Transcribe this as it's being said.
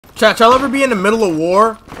Chat, y'all ever be in the middle of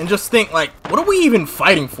war and just think, like, what are we even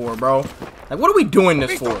fighting for, bro? Like, what are we doing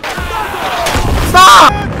this for?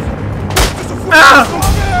 Stop!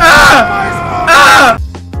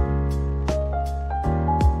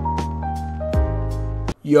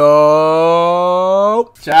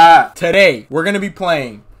 Yo, chat. Today we're gonna be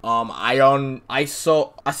playing isonzo.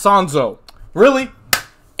 Really?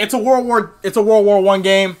 It's a World War I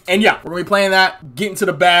game, and yeah, we're gonna be playing that. Get into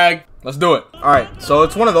the bag. Let's do it. All right, so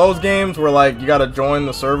it's one of those games where like you gotta join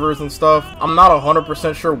the servers and stuff. I'm not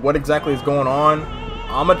 100% sure what exactly is going on.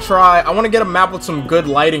 I'm gonna try. I want to get a map with some good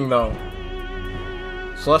lighting though.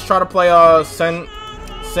 So let's try to play Sengio.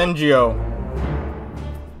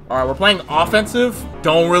 All right, we're playing offensive.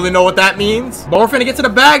 Don't really know what that means, but we're finna get to the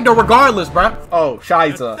bag though, regardless, bruh. Oh,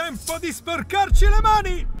 Scheiße.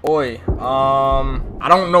 Oi, I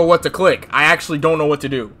don't know what to click. I actually don't know what to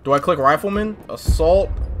do. Do I click rifleman? Assault?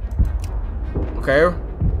 Okay.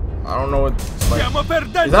 I don't know what. Like,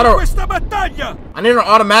 is that a? I need an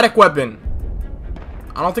automatic weapon.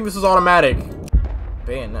 I don't think this is automatic.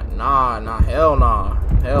 Bayonet? Nah, hell nah.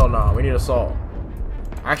 Hell nah. We need assault.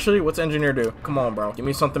 Actually, what's engineer do? Come on, bro. Give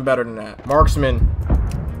me something better than that. Marksman.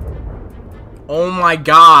 Oh my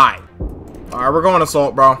god. Alright, we're going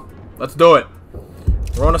assault, bro. Let's do it.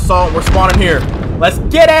 We're on assault. We're spawning here. Let's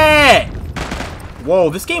get it! Whoa,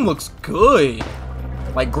 this game looks good.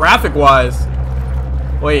 Like, graphic-wise.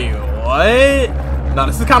 Wait, what? No,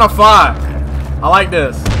 this is kind of fun. I like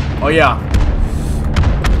this. Oh, yeah.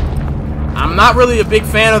 I'm not really a big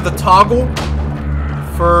fan of the toggle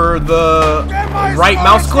for the right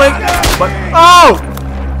mouse click, but oh!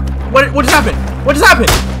 What just happened? What just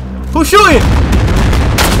happened? Who's shooting?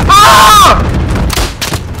 Ah!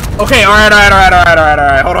 Okay, alright.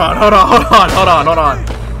 Hold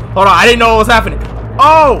on. I didn't know what was happening.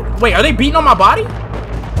 Oh, wait, are they beating on my body?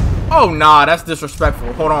 Oh, nah, that's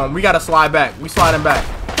disrespectful. Hold on, we gotta slide back. We sliding back.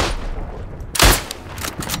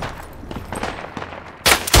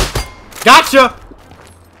 Gotcha!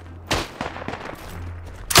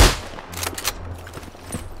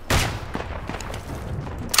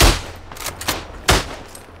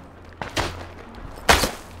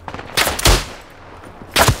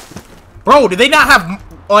 Bro, did they not have,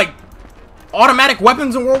 like, automatic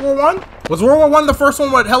weapons in World War I? Was World War I the first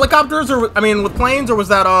one with helicopters, or, I mean, with planes, or was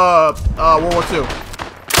that, World War II?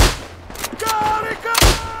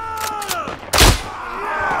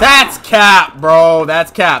 That's cap, bro.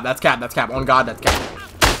 That's cap. On God, that's cap.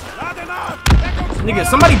 Nigga,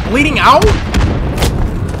 somebody bleeding out?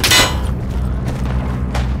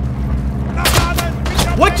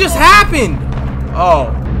 What just happened?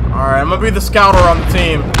 Oh, alright, I'm gonna be the scouter on the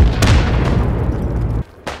team.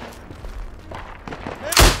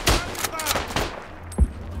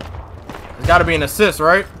 There's gotta be an assist,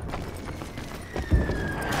 right?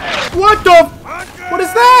 What the? What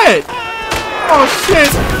is that? Oh shit!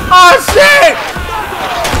 Oh shit!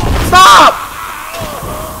 Stop!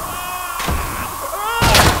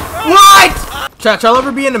 What? Chat, y'all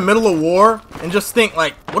ever be in the middle of war and just think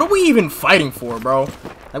like, what are we even fighting for, bro?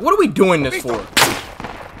 Like, what are we doing this for?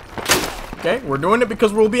 Okay, we're doing it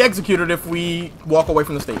because we'll be executed if we walk away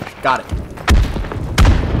from the stage. Got it.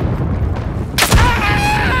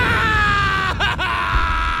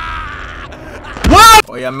 What?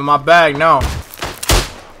 Oh yeah, I'm in my bag now.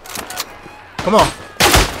 Come on.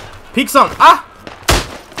 Peek some. Ah!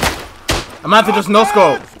 I'm gonna have to just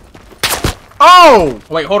no-scope. Oh!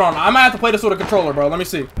 Wait, hold on. I might have to play this with a controller, bro. Let me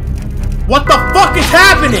see. What the fuck is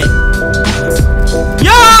happening?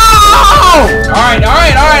 Yo! Alright.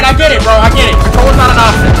 I get it, bro. I get it. Controller's not an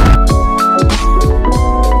option.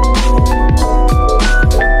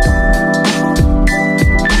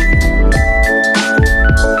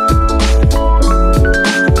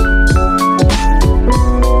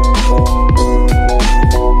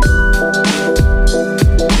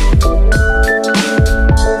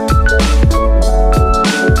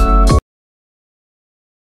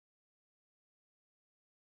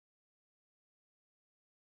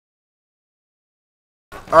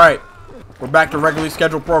 Alright, we're back to regularly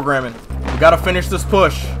scheduled programming. We gotta finish this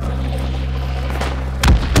push.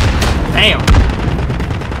 Damn.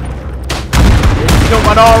 They killed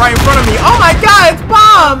my dog right in front of me. Oh my god, it's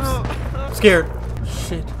bombs! I'm scared.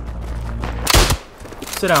 Shit.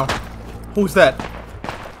 Sit down. Who's that?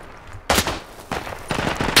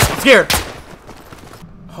 I'm scared.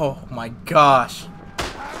 Oh my gosh.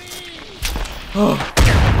 Oh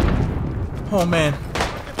man.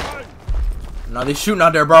 No, they shooting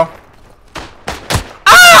out there, bro.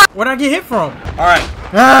 Ah! Where'd I get hit from? Alright.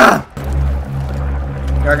 Ah!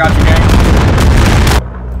 Here, I got you, gang.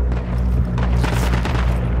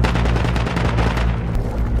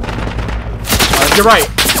 You're right.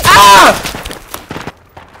 Ah!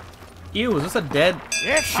 Ew, is this a dead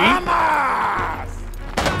sheep?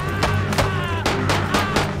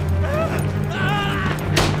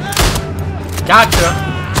 Gotcha.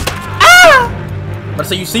 Ah! But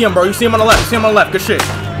say you see him, bro. You see him on the left. You see him on the left. Good shit.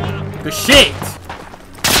 Good shit.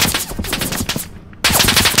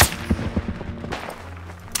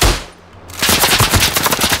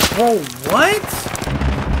 Bro, what?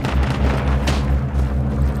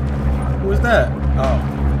 Who is that? Oh,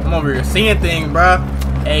 I'm over here seeing things, bruh.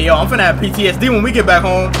 Hey, yo, I'm finna have PTSD when we get back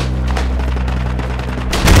home.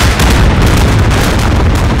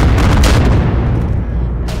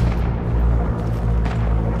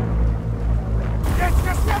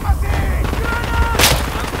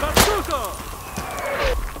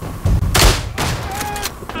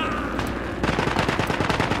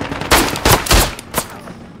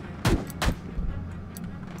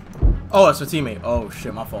 Oh, it's a teammate. Oh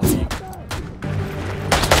shit, my fault, team.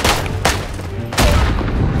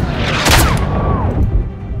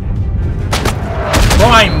 Bro,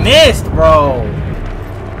 I missed, bro.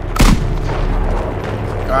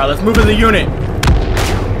 Alright, let's move to the unit.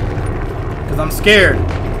 Cause I'm scared.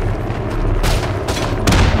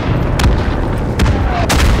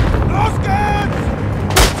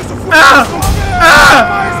 Ah!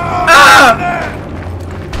 Ah! Ah!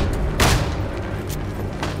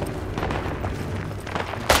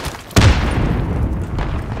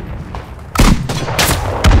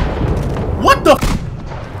 What the?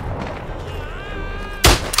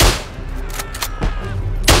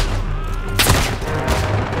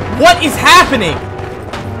 What is happening?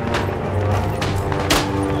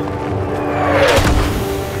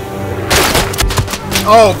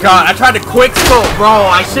 Oh god, I tried to quick scope, bro.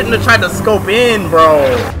 I shouldn't have tried to scope in, bro.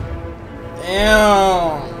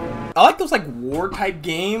 Damn. I like those like war type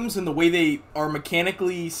games and the way they are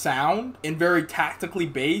mechanically sound and very tactically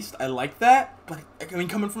based. I like that. But I mean,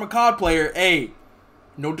 coming from a COD player, hey,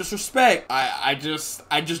 no disrespect. I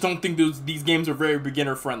just don't think these games are very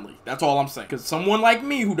beginner friendly. That's all I'm saying. Because someone like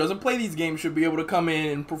me who doesn't play these games should be able to come in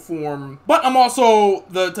and perform. But I'm also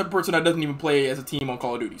the type of person that doesn't even play as a team on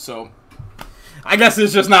Call of Duty. So I guess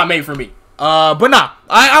it's just not made for me. But nah,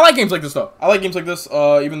 I like games like this though. I like games like this,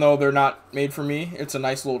 even though they're not made for me. It's a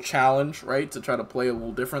nice little challenge, right? To try to play a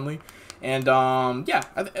little differently. And, yeah,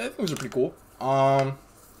 I think these are pretty cool.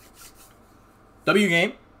 W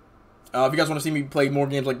game. If you guys want to see me play more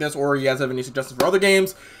games like this, or you guys have any suggestions for other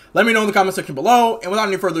games, let me know in the comment section below. And without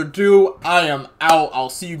any further ado, I am out. I'll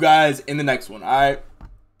see you guys in the next one. Alright?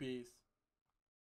 Peace.